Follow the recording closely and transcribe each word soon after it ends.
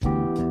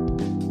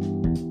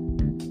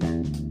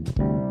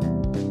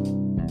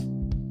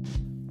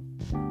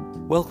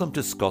Welcome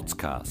to Scots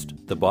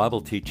Cast, the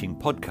Bible teaching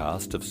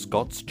podcast of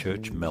Scots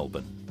Church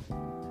Melbourne.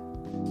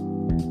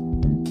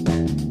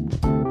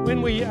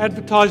 When we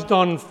advertised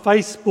on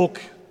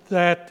Facebook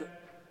that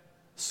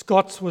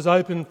Scots was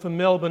open for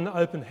Melbourne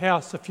Open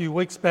House a few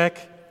weeks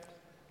back,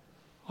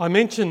 I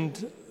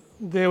mentioned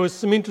there was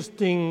some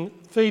interesting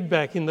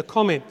feedback in the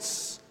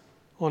comments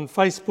on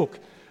Facebook.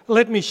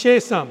 Let me share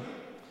some.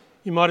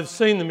 You might have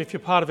seen them if you're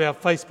part of our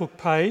Facebook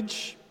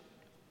page.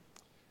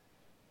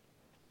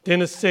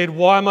 Dennis said,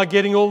 "Why am I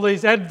getting all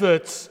these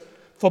adverts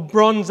for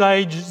Bronze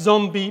Age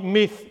zombie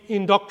myth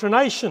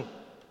indoctrination?"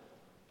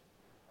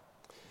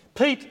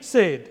 Pete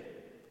said,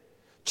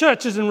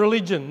 "Churches and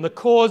religion, the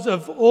cause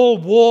of all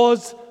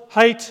wars,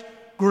 hate,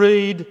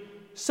 greed,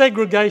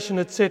 segregation,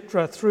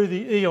 etc. through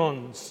the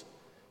eons.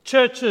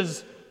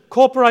 Churches,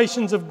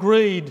 corporations of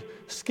greed,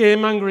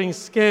 scaremongering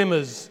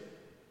scammers,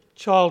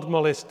 child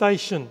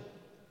molestation."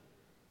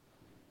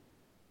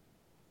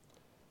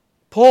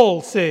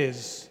 Paul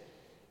says,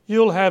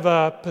 "You'll have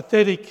a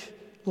pathetic,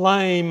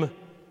 lame,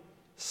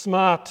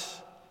 smart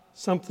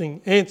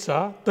something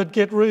answer, but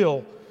get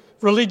real.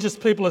 Religious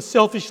people are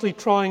selfishly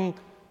trying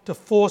to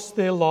force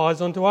their lies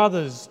onto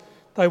others.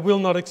 They will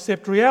not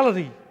accept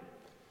reality.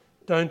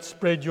 Don't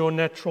spread your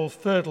natural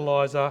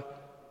fertiliser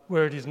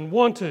where it isn't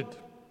wanted."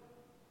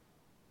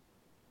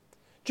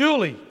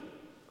 Julie,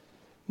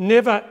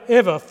 "Never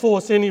ever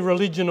force any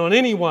religion on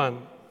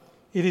anyone.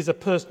 It is a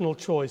personal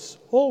choice,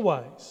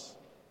 always."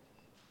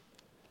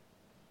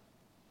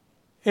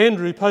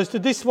 Andrew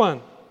posted this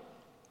one.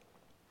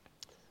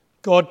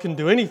 "God can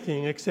do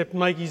anything except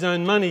make his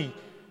own money.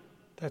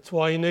 That's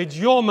why he needs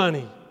your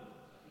money."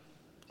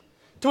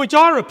 To which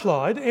I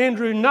replied,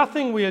 "Andrew,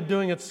 nothing we are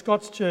doing at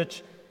Scots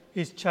Church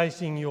is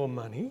chasing your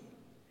money."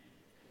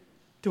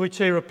 To which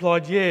he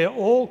replied, "Yeah,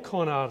 all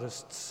con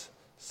artists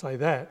say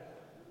that."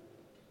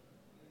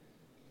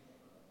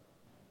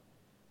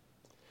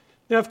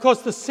 Now, of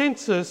course, the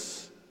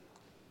census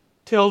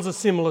tells a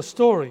similar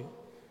story.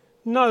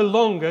 No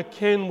longer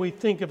can we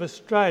think of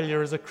Australia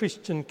as a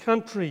Christian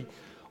country.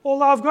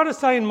 Although I've got to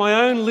say, in my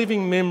own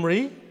living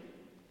memory,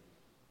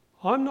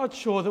 I'm not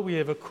sure that we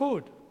ever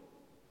could.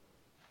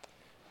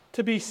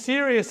 To be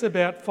serious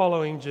about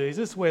following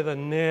Jesus, whether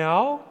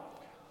now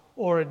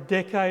or a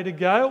decade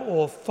ago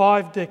or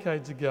 5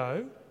 decades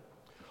ago,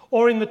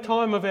 or in the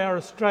time of our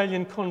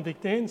Australian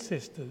convict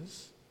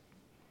ancestors,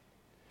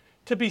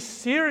 to be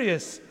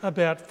serious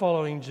about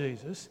following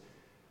Jesus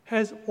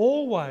has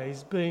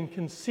always been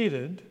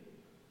considered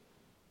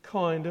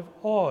kind of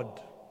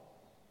odd,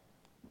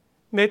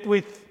 met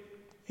with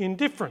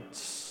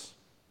indifference,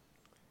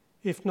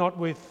 if not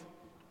with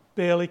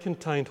barely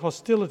contained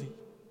hostility,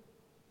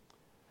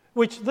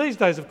 which these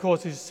days, of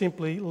course, is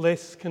simply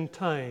less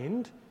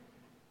contained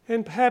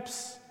and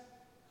perhaps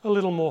a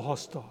little more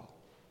hostile,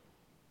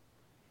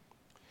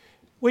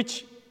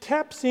 which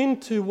taps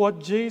into what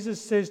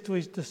Jesus says to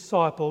his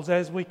disciples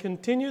as we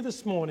continue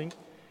this morning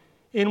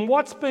in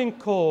what's been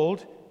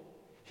called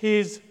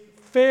his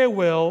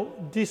farewell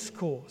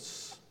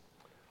discourse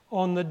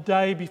on the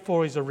day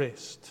before his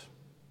arrest.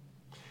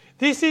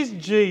 This is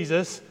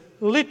Jesus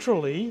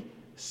literally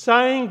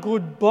saying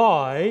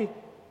goodbye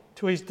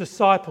to his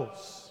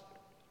disciples.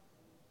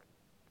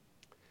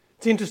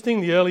 It's interesting,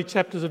 the early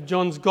chapters of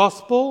John's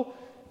Gospel,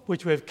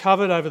 which we've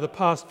covered over the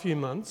past few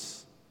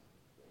months,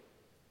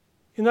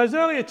 in those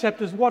earlier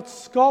chapters, what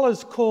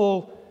scholars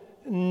call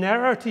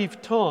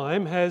narrative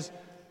time has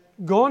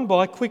gone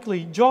by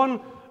quickly.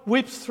 John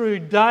whips through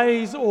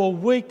days or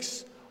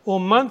weeks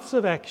or months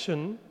of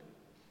action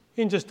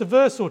in just a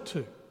verse or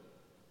two.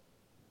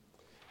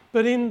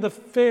 But in the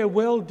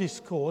farewell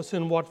discourse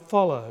and what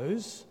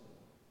follows,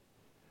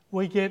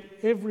 we get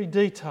every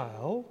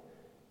detail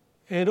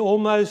and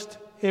almost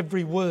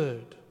every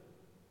word.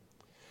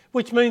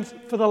 Which means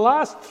for the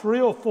last 3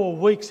 or 4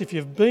 weeks, if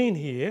you've been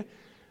here,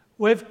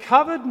 we've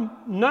covered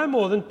no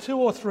more than 2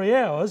 or 3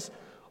 hours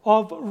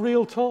of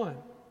real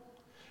time.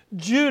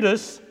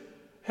 Judas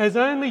has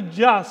only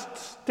just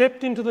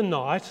stepped into the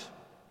night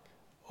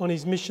on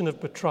his mission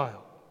of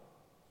betrayal.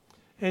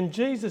 And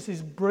Jesus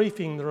is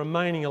briefing the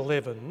remaining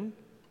 11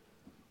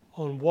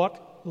 on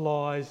what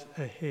lies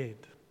ahead.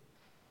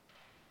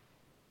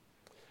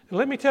 And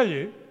let me tell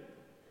you,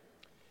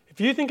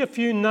 if you think a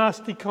few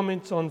nasty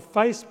comments on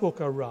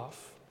Facebook are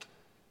rough,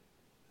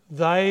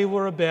 they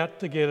were about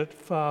to get it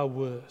far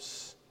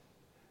worse,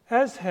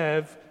 as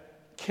have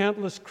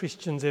countless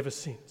Christians ever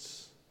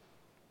since.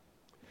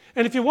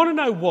 And if you want to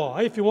know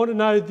why, if you want to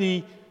know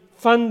the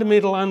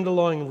fundamental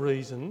underlying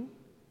reason,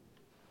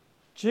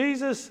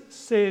 Jesus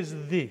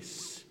says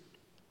this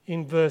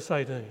in verse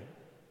 18.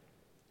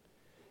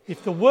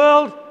 "If the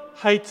world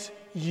hates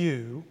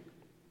you,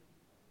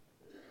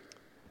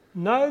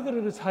 know that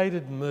it has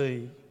hated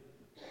me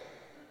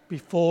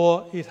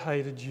before it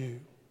hated you."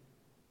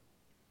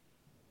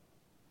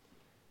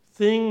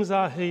 Things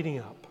are heating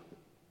up.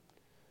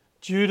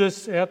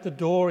 Judas out the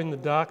door in the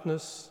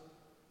darkness.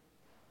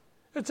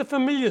 It's a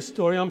familiar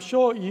story. I'm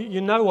sure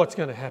you know what's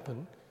going to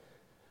happen.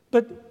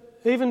 But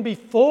even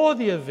before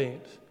the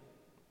event,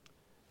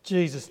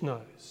 Jesus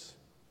knows.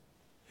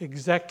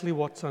 exactly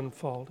what's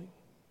unfolding.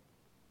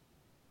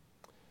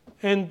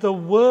 And the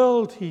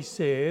world, he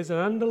says, an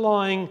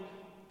underlying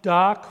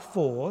dark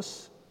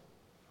force,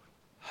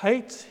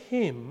 hates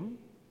him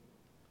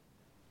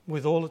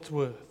with all it's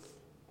worth.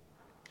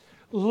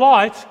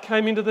 Light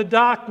came into the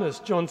darkness,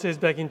 John says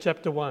back in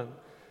chapter 1.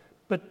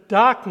 But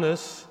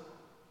darkness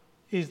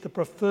is the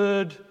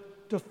preferred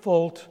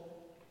default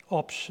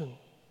option.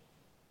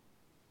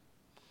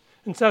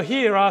 And so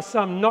here are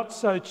some not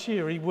so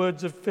cheery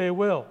words of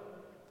farewell.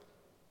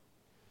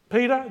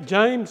 Peter,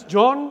 James,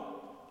 John,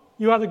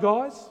 you other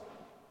guys,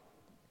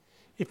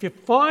 if you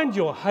find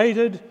you're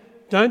hated,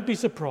 don't be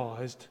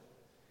surprised,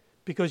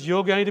 because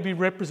you're going to be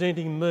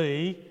representing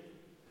me,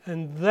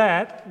 and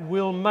that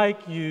will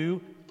make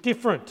you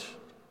different.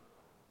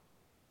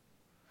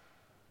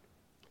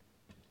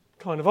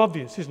 Kind of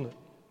obvious, isn't it?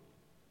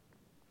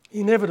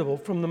 Inevitable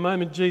from the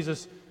moment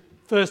Jesus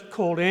first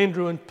called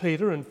Andrew and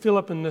Peter and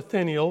Philip and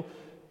Nathanael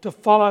to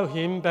follow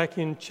him back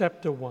in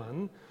chapter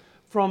 1.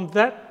 From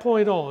that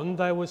point on,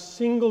 they were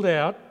singled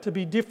out to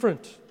be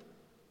different,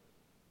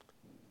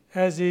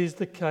 as is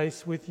the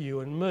case with you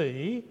and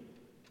me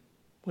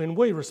when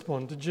we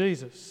respond to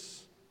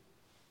Jesus.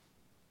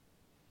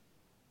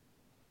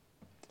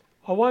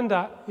 I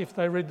wonder if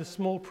they read the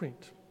small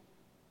print.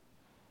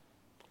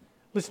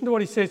 Listen to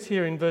what he says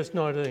here in verse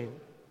 19.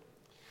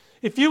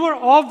 If you were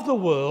of the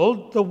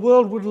world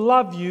would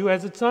love you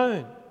as its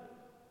own.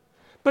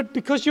 But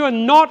because you are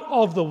not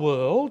of the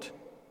world,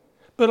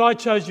 but I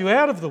chose you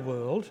out of the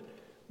world,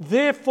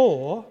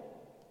 therefore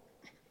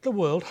the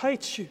world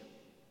hates you.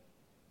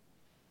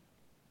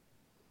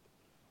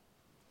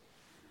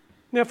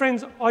 Now,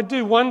 friends, I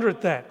do wonder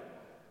at that.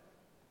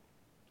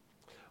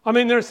 I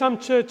mean, there are some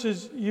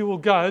churches you will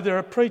go, there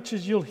are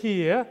preachers you'll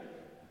hear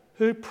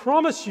who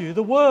promise you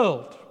the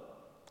world,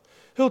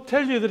 who'll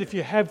tell you that if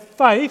you have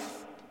faith,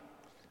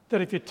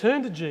 that if you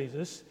turn to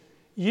Jesus,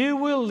 you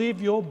will live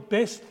your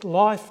best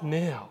life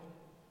now.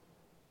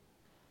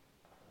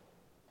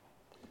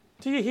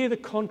 Do you hear the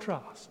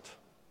contrast?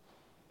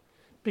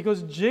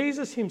 Because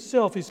Jesus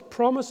himself is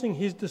promising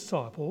his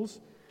disciples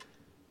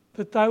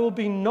that they will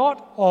be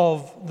not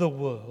of the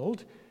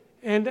world,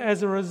 and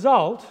as a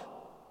result,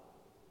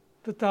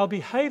 that they'll be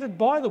hated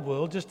by the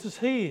world just as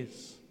he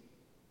is.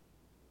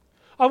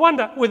 I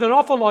wonder, with an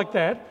offer like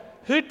that,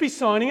 who'd be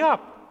signing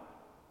up?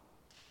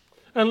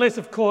 Unless,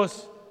 of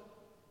course,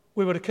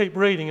 we were to keep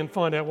reading and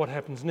find out what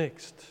happens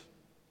next.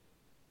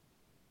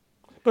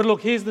 But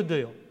look, here's the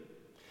deal.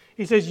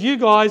 He says, you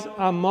guys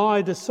are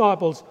my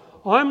disciples.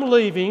 I'm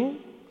leaving.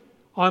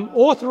 I'm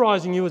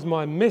authorising you as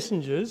my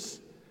messengers.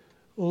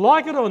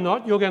 Like it or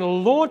not, you're going to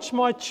launch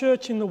my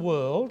church in the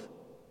world,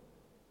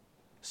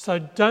 so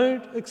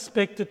don't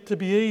expect it to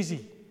be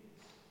easy.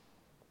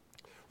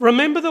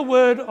 Remember the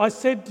word I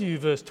said to you,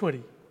 verse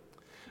 20.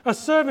 A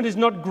servant is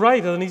not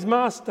greater than his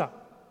master.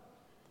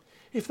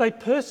 If they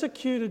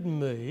persecuted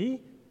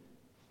me,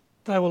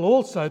 they will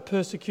also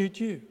persecute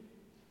you.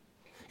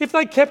 If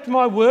they kept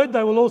my word,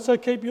 they will also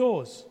keep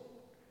yours.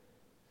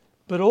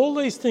 But all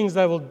these things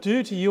they will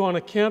do to you on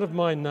account of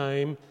my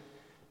name,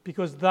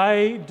 because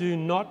they do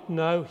not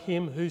know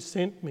him who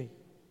sent me.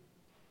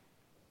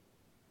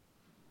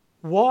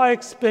 Why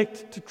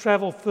expect to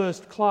travel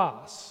first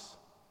class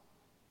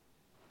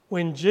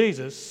when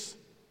Jesus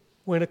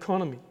went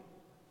economy?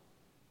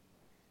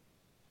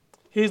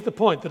 Here's the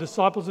point. The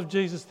disciples of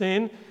Jesus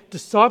then,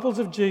 disciples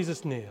of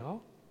Jesus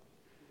now,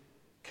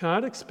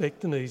 can't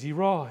expect an easy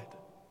ride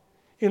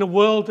in a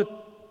world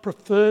that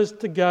prefers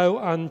to go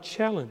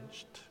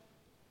unchallenged.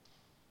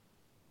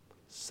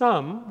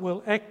 Some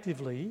will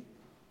actively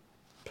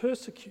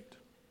persecute.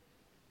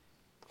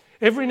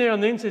 Every now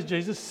and then, says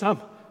Jesus,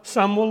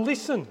 some will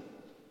listen,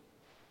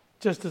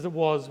 just as it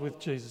was with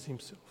Jesus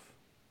himself.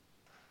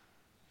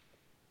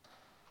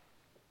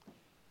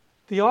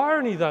 The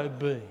irony, though,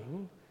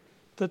 being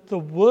that the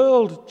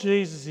world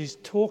Jesus is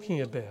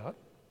talking about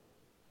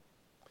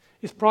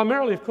is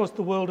primarily, of course,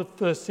 the world of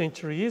first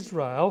century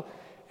Israel,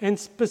 and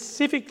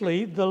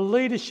specifically the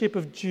leadership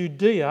of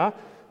Judea,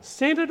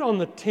 centred on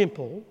the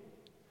temple,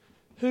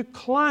 who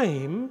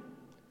claim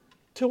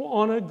to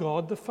honour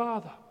God the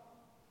Father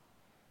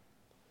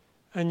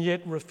and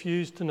yet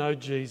refuse to know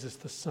Jesus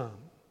the Son.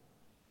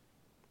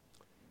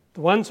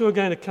 The ones who are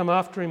going to come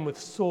after him with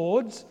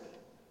swords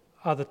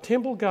are the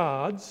temple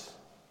guards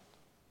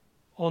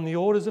on the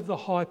orders of the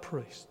high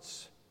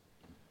priests,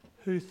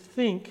 who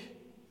think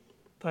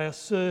they are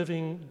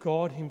serving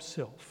God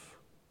himself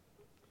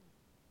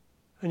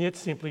and yet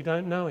simply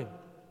don't know him.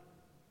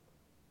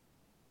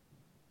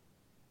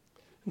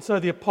 And so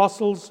the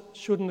apostles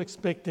shouldn't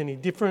expect any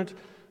different.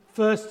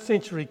 First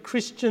century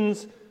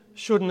Christians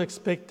shouldn't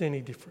expect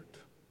any different.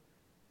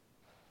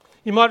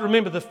 You might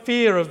remember the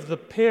fear of the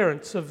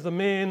parents of the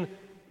man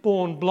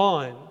born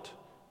blind,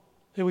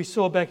 who we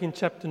saw back in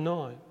chapter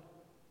 9.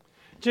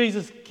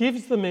 Jesus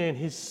gives the man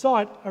his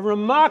sight, a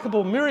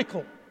remarkable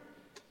miracle.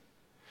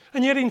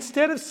 And yet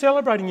instead of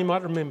celebrating, you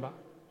might remember,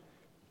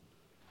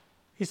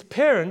 his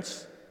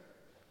parents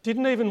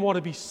didn't even want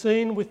to be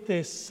seen with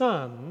their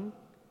son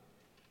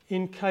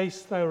in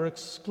case they were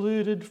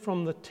excluded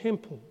from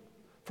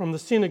the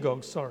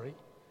synagogue,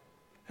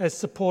 as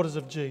supporters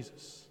of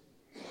Jesus.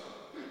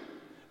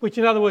 Which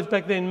in other words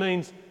back then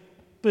means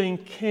being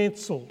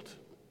cancelled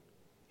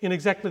in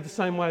exactly the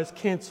same way as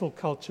cancel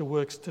culture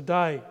works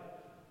today.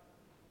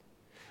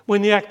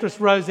 When the actress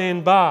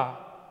Roseanne Barr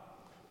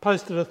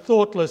posted a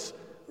thoughtless,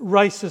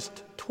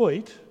 racist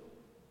tweet,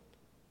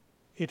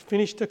 it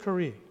finished her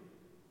career.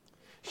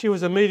 She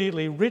was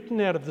immediately written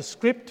out of the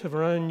script of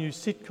her own new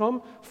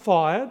sitcom,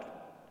 fired.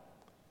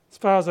 As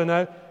far as I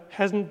know,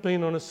 hasn't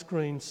been on a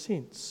screen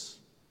since.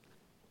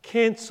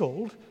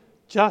 Cancelled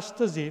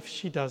just as if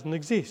she doesn't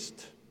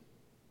exist.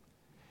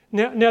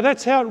 Now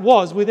that's how it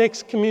was with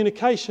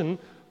excommunication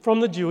from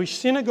the Jewish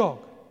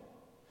synagogue.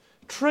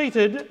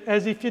 Treated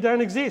as if you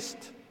don't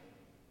exist.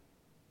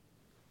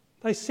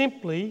 They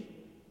simply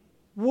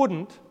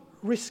wouldn't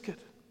risk it.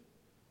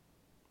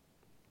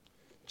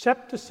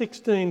 Chapter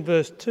 16,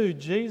 verse 2,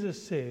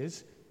 Jesus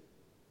says,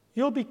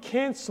 you'll be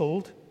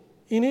cancelled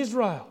in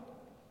Israel.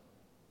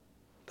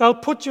 They'll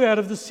put you out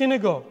of the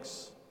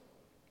synagogues.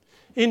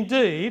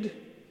 Indeed,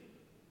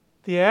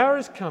 the hour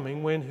is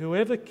coming when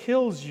whoever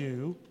kills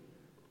you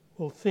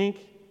will think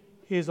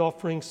he is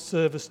offering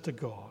service to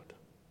God.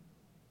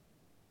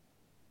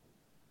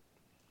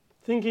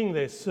 Thinking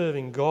they're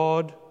serving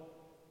God,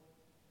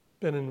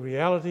 but in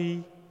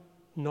reality,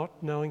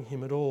 not knowing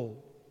him at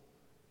all.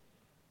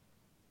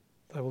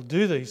 They will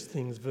do these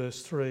things,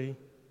 verse 3,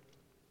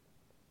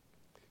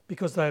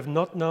 because they have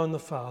not known the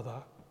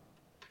Father,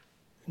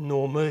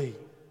 nor me.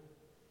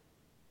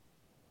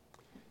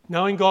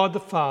 Knowing God the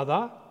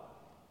Father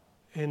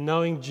and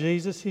knowing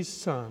Jesus his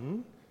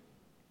Son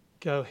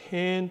go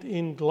hand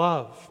in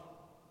glove.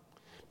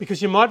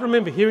 Because you might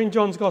remember here in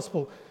John's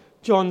Gospel,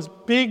 John's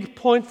big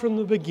point from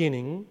the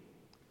beginning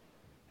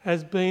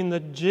has been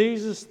that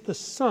Jesus the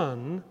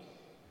Son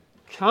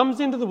comes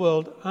into the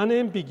world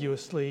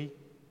unambiguously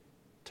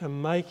to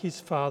make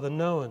his Father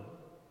known.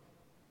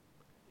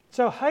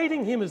 So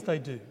hating him as they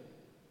do,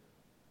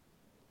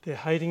 they're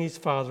hating his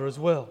Father as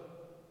well.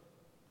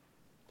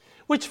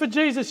 Which for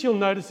Jesus, you'll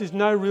notice, is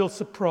no real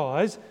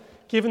surprise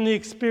given the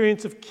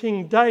experience of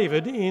King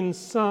David in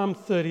Psalm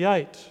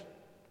 38.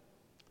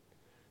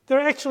 There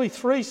are actually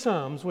 3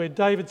 psalms where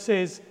David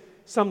says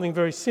something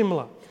very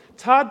similar.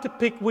 It's hard to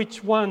pick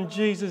which one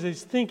Jesus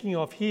is thinking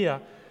of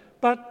here,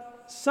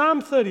 but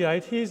Psalm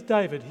 38, here's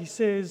David. He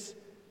says,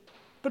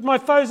 but my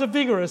foes are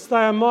vigorous, they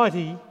are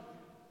mighty,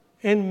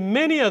 and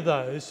many are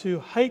those who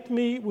hate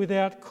me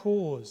without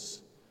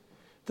cause.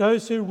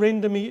 Those who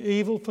render me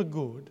evil for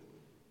good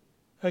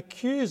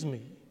accuse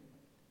me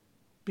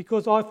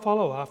because I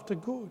follow after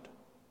good.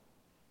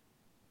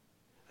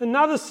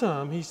 Another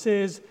psalm, he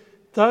says,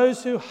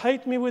 those who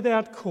hate me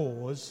without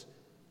cause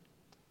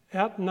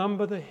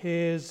outnumber the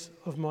hairs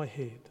of my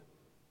head.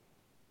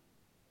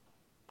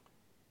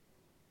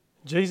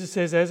 Jesus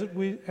says, as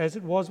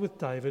it was with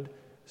David,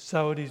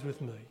 so it is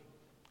with me,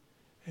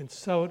 and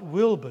so it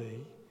will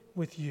be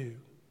with you.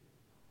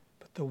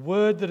 But the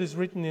word that is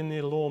written in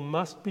their law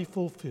must be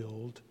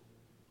fulfilled.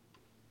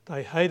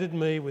 They hated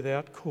me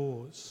without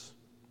cause.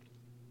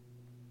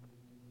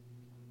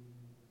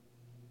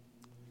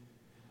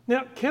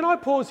 Now, can I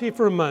pause here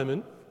for a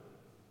moment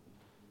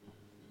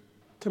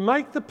to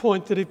make the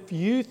point that if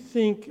you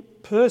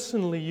think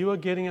personally you are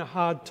getting a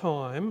hard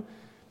time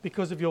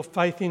because of your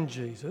faith in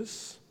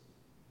Jesus,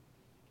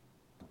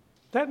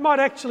 that might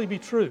actually be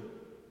true.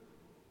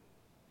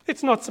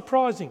 It's not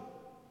surprising.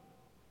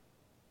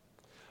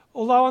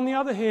 Although, on the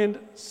other hand,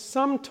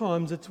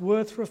 sometimes it's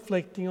worth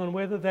reflecting on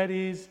whether that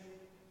is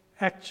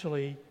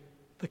actually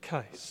the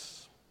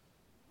case.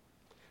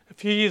 A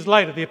few years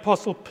later, the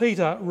Apostle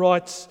Peter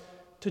writes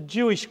to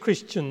Jewish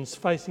Christians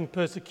facing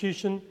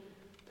persecution.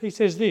 He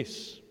says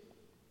this,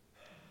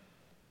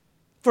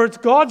 for it's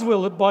God's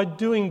will that by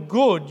doing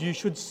good you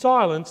should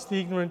silence the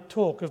ignorant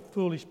talk of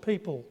foolish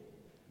people.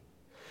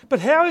 But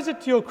how is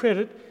it to your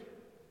credit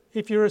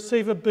if you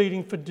receive a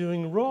beating for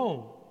doing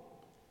wrong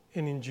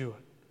and endure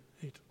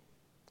it?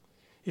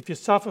 If you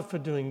suffer for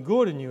doing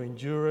good and you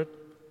endure it,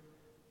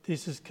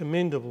 this is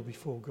commendable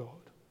before God.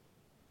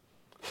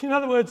 In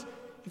other words,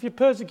 if you're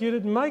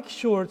persecuted, make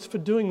sure it's for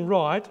doing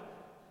right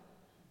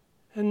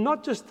and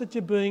not just that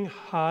you're being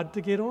hard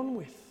to get on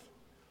with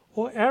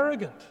or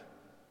arrogant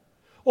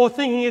or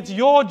thinking it's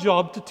your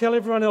job to tell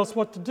everyone else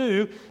what to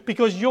do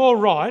because you're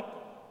right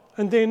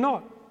and they're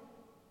not.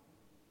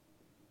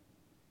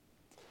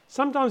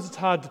 Sometimes it's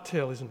hard to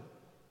tell, isn't it?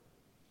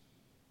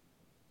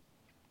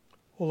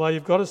 Although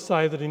you've got to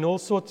say that in all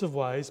sorts of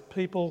ways,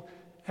 people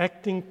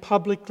acting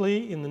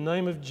publicly in the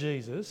name of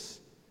Jesus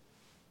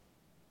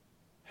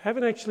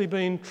haven't actually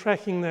been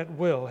tracking that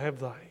well, have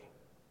they?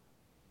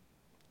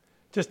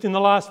 Just in the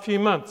last few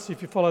months,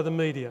 if you follow the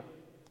media,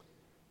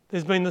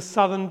 there's been the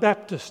Southern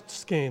Baptist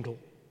scandal.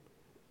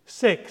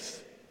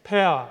 Sex,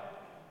 power,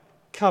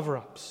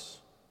 cover-ups.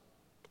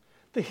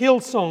 The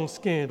Hillsong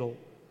scandal.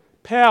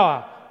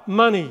 Power,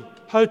 money,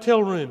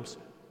 hotel rooms,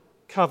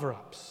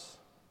 cover-ups.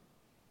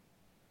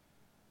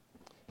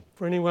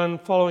 For anyone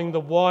following the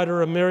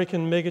wider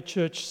American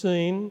megachurch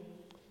scene,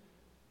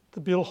 the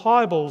Bill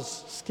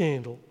Hybels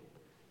scandal,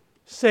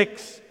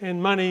 sex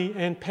and money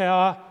and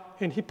power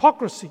and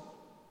hypocrisy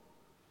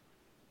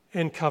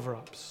and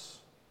cover-ups.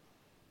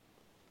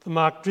 The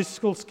Mark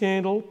Driscoll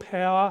scandal,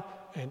 power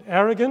and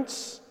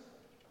arrogance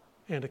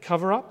and a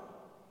cover-up.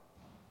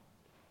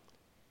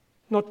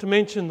 Not to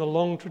mention the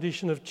long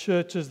tradition of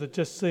churches that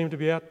just seem to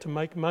be out to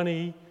make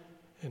money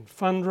and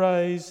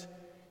fundraise,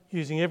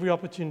 using every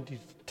opportunity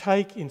to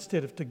take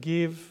instead of to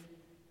give.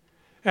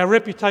 Our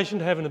reputation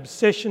to have an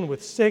obsession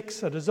with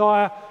sex, a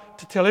desire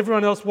to tell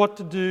everyone else what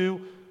to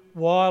do,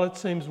 while it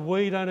seems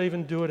we don't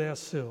even do it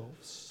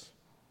ourselves.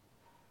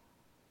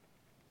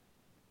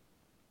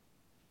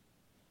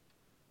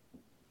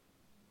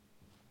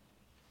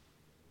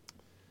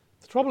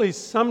 The trouble is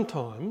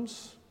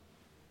sometimes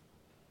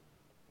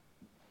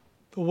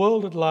the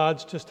world at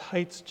large just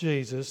hates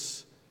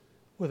Jesus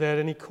without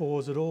any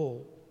cause at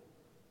all.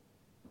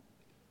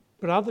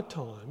 But other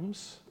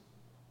times,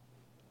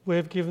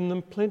 we've given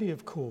them plenty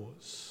of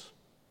cause.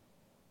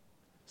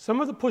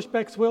 Some of the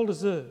pushback's well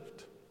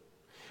deserved,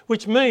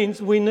 which means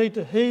we need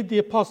to heed the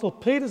Apostle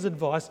Peter's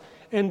advice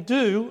and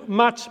do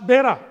much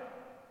better.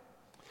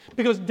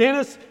 Because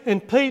Dennis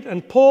and Pete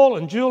and Paul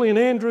and Julie and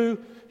Andrew,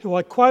 who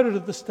I quoted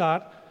at the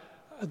start,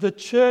 the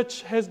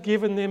church has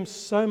given them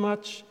so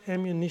much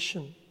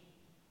ammunition.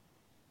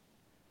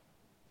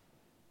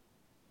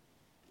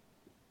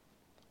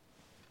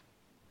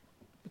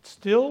 But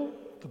still,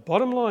 the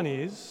bottom line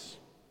is,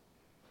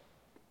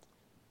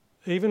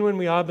 even when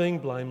we are being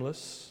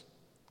blameless,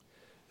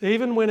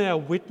 even when our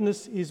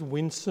witness is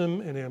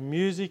winsome and our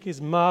music is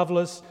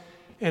marvellous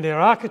and our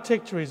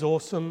architecture is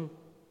awesome,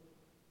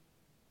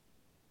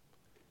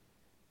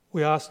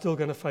 we are still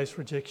going to face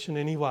rejection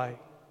anyway,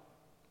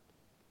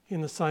 in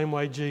the same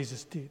way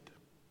Jesus did.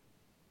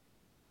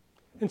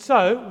 And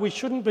so we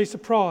shouldn't be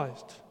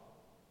surprised,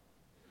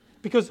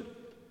 because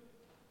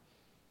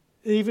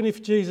even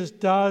if Jesus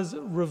does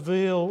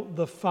reveal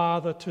the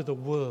Father to the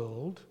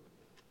world,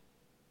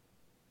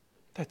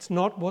 that's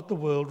not what the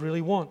world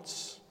really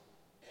wants.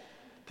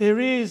 There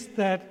is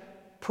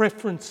that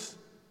preference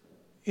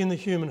in the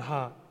human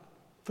heart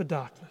for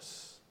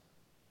darkness.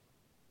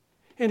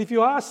 And if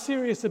you are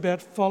serious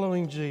about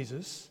following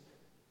Jesus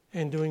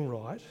and doing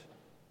right,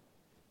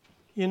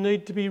 you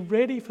need to be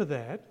ready for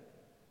that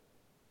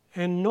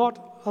and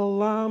not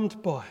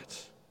alarmed by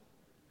it.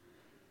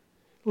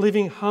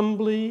 Living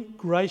humbly,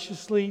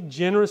 graciously,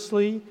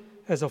 generously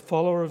as a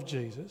follower of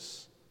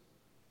Jesus,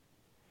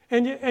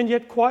 and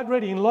yet quite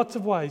ready in lots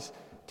of ways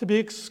to be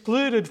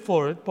excluded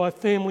for it by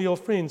family or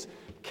friends,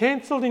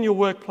 cancelled in your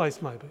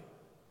workplace maybe,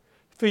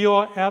 for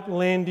your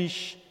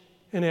outlandish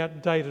and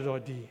outdated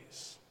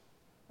ideas,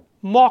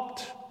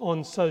 mocked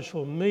on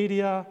social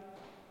media,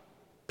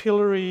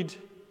 pilloried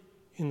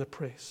in the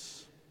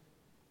press.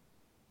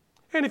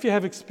 And if you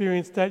have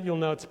experienced that, you'll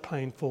know it's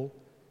painful.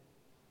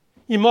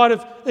 You might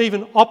have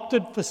even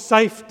opted for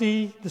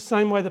safety, the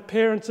same way the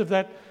parents of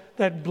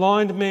that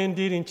blind man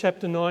did in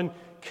chapter 9,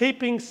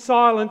 keeping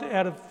silent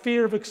out of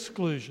fear of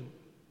exclusion.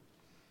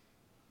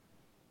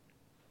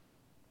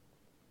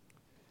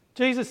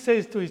 Jesus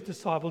says to his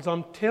disciples,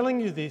 I'm telling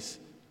you this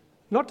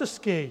not to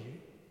scare you,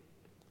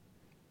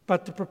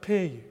 but to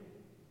prepare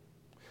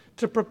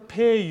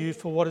you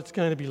for what it's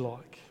going to be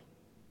like.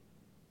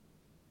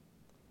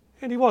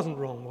 And he wasn't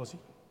wrong, was he?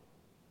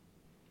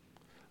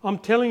 I'm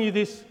telling you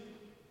this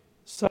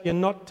so you're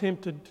not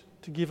tempted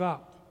to give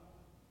up.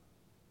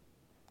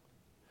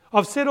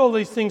 I've said all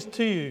these things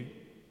to you,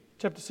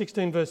 chapter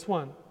 16, verse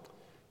 1,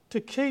 to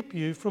keep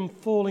you from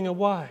falling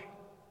away.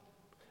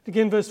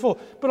 Again, verse 4,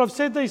 but I've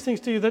said these things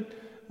to you that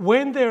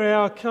when their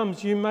hour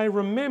comes, you may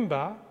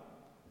remember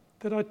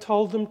that I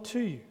told them to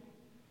you.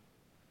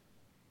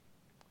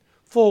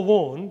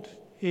 Forewarned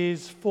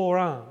is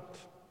forearmed.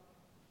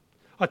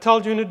 I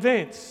told you in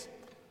advance,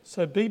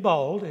 so be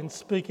bold and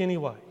speak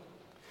anyway.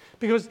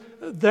 Because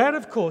that,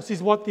 of course,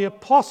 is what the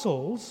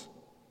apostles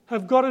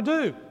have got to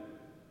do.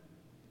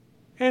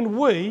 And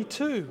we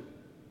too.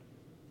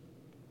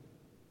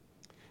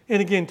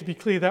 And again, to be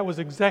clear, that was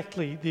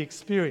exactly the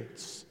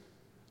experience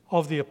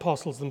of the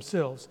apostles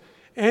themselves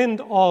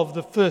and of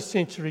the first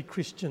century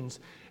Christians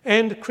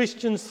and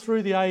Christians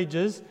through the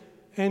ages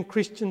and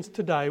Christians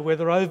today,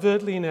 whether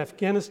overtly in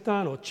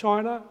Afghanistan or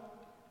China,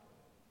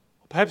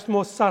 or perhaps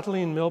more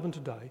subtly in Melbourne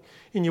today,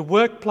 in your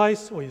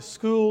workplace or your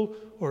school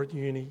or at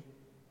uni,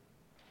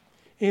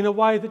 in a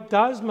way that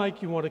does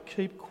make you want to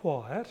keep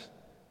quiet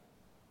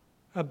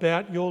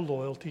about your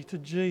loyalty to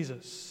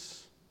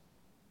Jesus.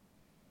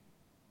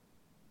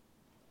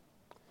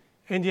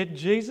 And yet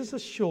Jesus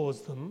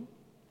assures them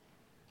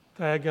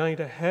they are going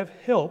to have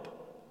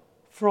help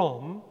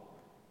from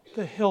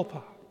the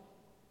Helper.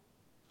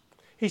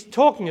 He's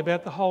talking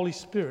about the Holy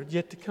Spirit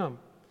yet to come,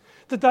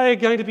 that they are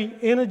going to be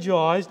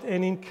energised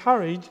and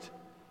encouraged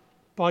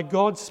by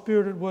God's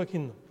Spirit at work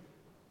in them.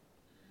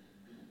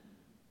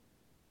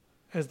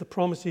 As the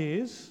promise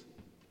is,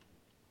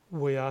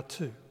 we are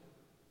too.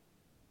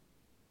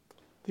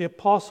 The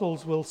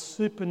apostles will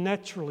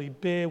supernaturally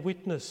bear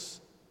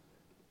witness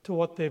to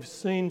what they've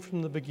seen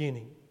from the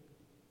beginning.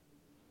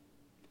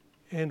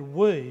 and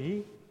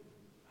we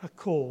are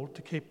called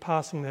to keep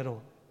passing that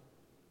on.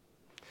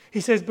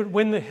 He says, "But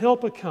when the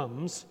Helper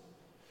comes,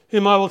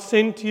 whom I will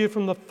send to you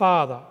from the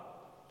Father,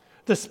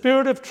 the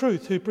Spirit of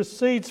truth who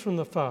proceeds from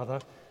the Father,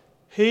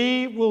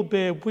 he will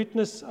bear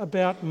witness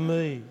about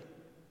me.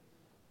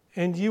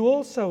 And you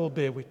also will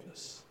bear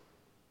witness,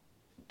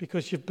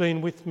 because you've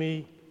been with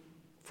me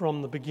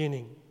from the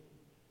beginning."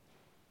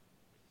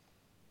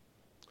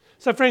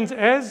 So friends,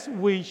 as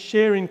we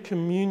share in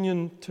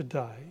communion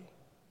today,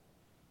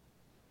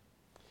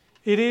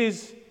 it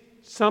is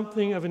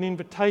something of an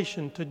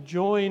invitation to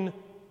join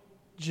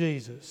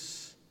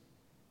Jesus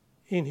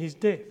in his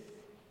death,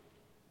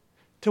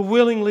 to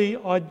willingly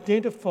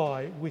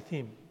identify with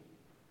him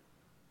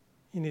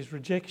in his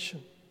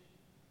rejection.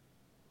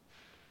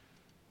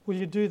 Will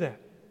you do that?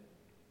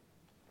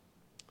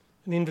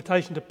 An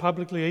invitation to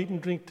publicly eat and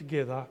drink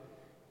together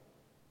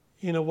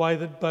in a way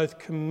that both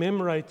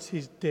commemorates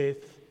his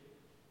death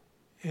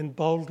and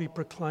boldly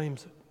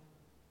proclaims it.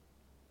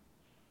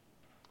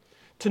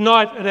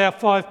 Tonight at our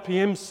 5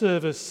 p.m.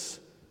 service,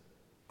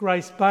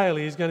 Grace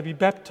Bailey is going to be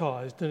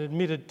baptised and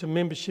admitted to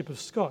membership of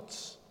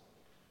Scots,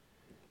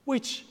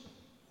 which,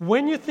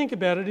 when you think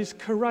about it, is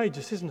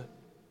courageous, isn't it?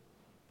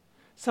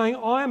 Saying,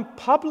 I am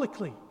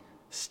publicly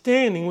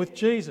standing with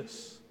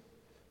Jesus,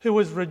 who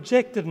was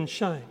rejected and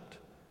shamed,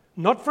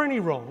 not for any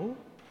wrong,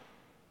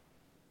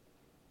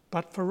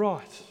 but for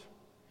right.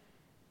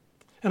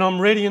 And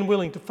I'm ready and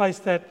willing to face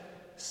that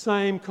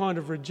same kind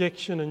of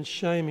rejection and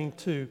shaming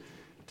too,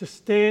 to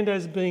stand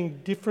as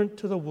being different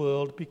to the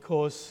world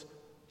because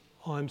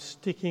I'm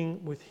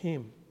sticking with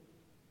him.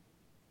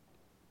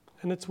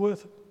 And it's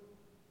worth it.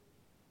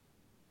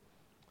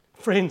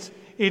 Friends,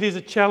 it is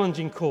a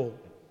challenging call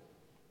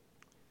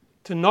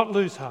to not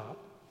lose heart,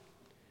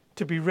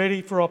 to be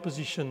ready for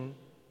opposition,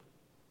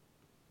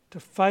 to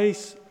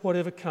face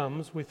whatever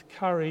comes with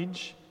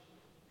courage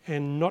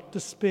and not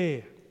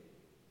despair.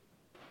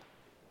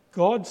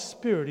 God's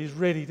Spirit is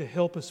ready to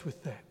help us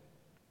with that.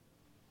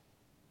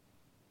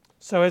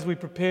 So as we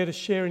prepare to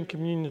share in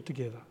communion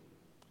together,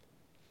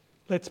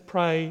 let's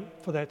pray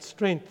for that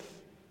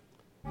strength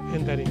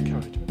and that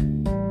encouragement.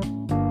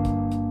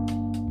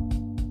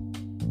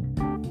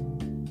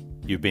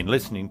 You've been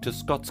listening to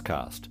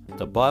Scotscast,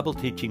 the Bible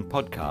teaching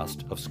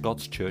podcast of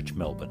Scots Church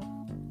Melbourne.